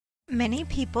Many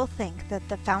people think that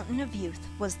the Fountain of Youth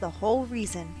was the whole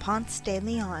reason Ponce de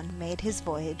Leon made his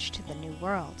voyage to the New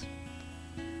World.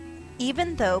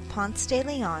 Even though Ponce de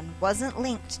Leon wasn't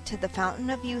linked to the Fountain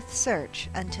of Youth search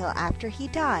until after he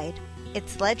died,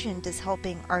 its legend is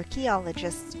helping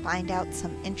archaeologists find out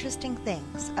some interesting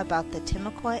things about the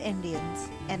Timucua Indians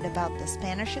and about the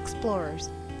Spanish explorers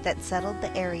that settled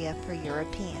the area for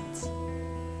Europeans.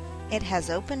 It has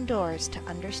opened doors to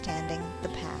understanding the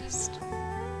past.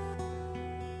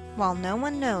 While no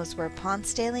one knows where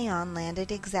Ponce de Leon landed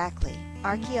exactly,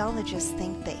 archaeologists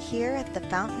think that here at the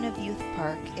Fountain of Youth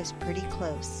Park is pretty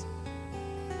close.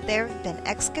 There have been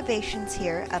excavations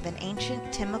here of an ancient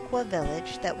Timucua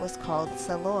village that was called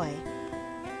Saloy.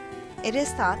 It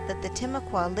is thought that the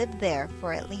Timucua lived there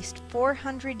for at least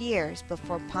 400 years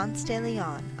before Ponce de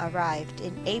Leon arrived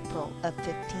in April of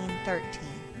 1513.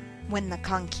 When the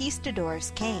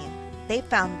conquistadors came, they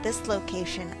found this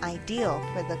location ideal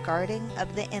for the guarding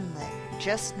of the inlet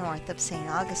just north of St.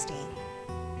 Augustine.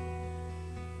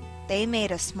 They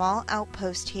made a small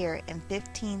outpost here in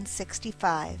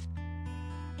 1565.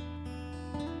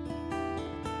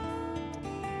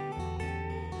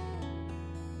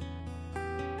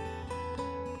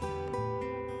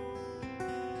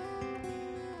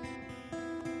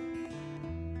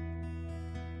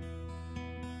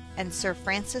 And Sir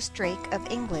Francis Drake of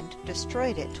England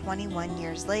destroyed it 21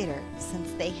 years later,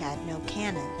 since they had no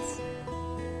cannons.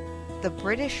 The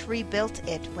British rebuilt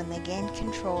it when they gained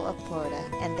control of Florida,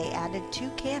 and they added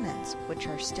 2 cannons, which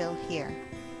are still here.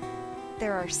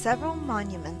 There are several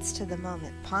monuments to the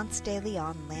moment Ponce de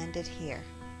Leon landed here.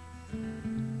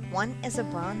 One is a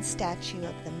bronze statue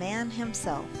of the man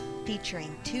himself,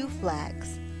 featuring 2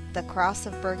 flags, the Cross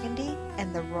of Burgundy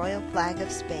and the Royal Flag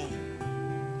of Spain.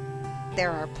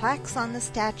 There are plaques on the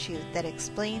statue that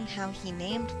explain how he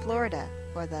named Florida,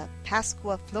 or the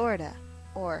Pascua Florida,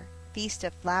 or Feast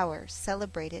of Flowers,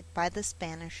 celebrated by the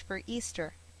Spanish for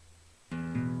Easter.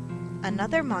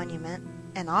 Another monument,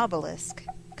 an obelisk,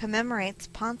 commemorates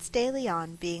Ponce de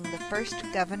Leon being the first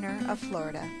governor of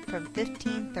Florida from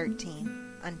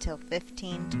 1513 until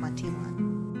 1521.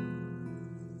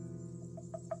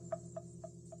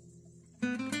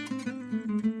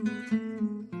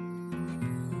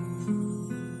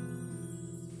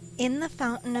 In the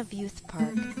Fountain of Youth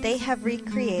Park, they have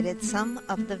recreated some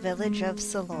of the village of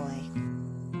Saloy.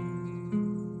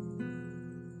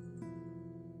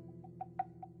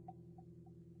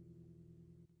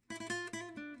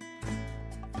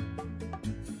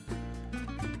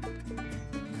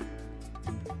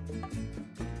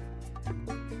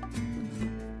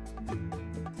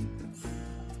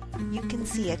 You can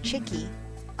see a chickie,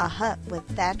 a hut with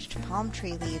thatched palm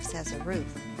tree leaves as a roof.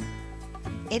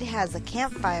 It has a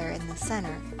campfire in the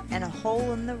center and a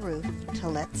hole in the roof to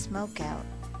let smoke out.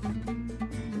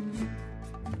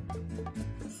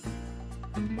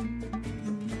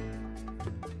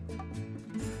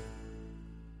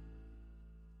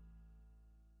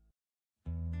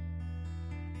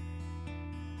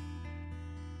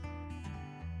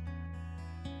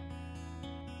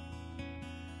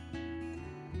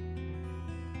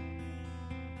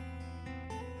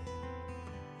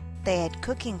 They had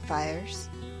cooking fires,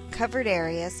 covered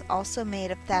areas also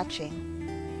made of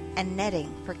thatching, and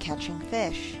netting for catching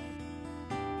fish.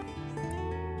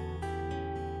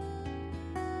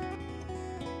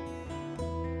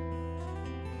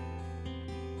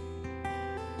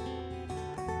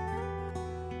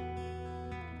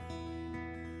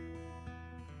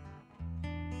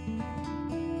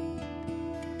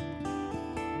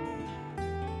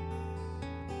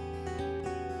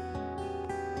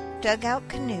 Dugout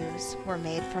canoes were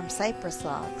made from cypress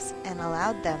logs and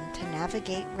allowed them to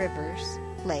navigate rivers,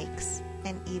 lakes,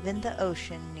 and even the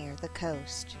ocean near the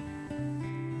coast.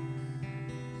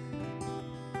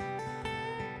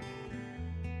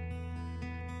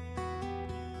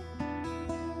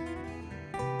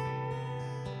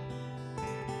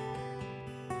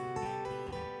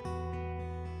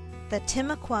 The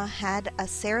Timucua had a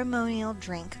ceremonial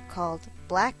drink called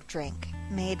black drink,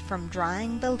 made from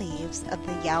drying the leaves of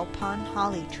the yaupon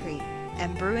holly tree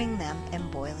and brewing them in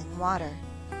boiling water.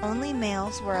 Only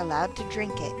males were allowed to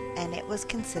drink it, and it was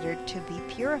considered to be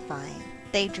purifying.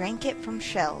 They drank it from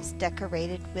shells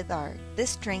decorated with art.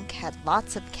 This drink had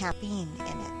lots of caffeine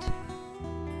in it.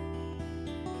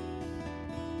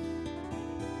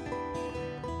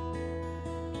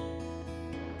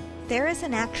 There is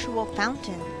an actual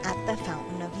fountain at the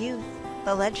Fountain of Youth.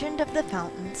 The legend of the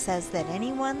fountain says that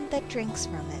anyone that drinks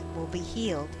from it will be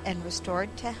healed and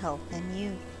restored to health and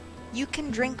youth. You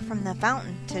can drink from the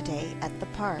fountain today at the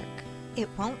park. It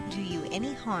won't do you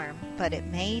any harm, but it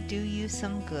may do you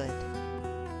some good.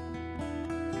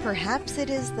 Perhaps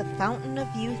it is the fountain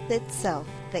of youth itself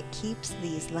that keeps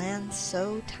these lands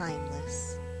so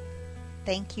timeless.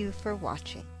 Thank you for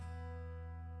watching.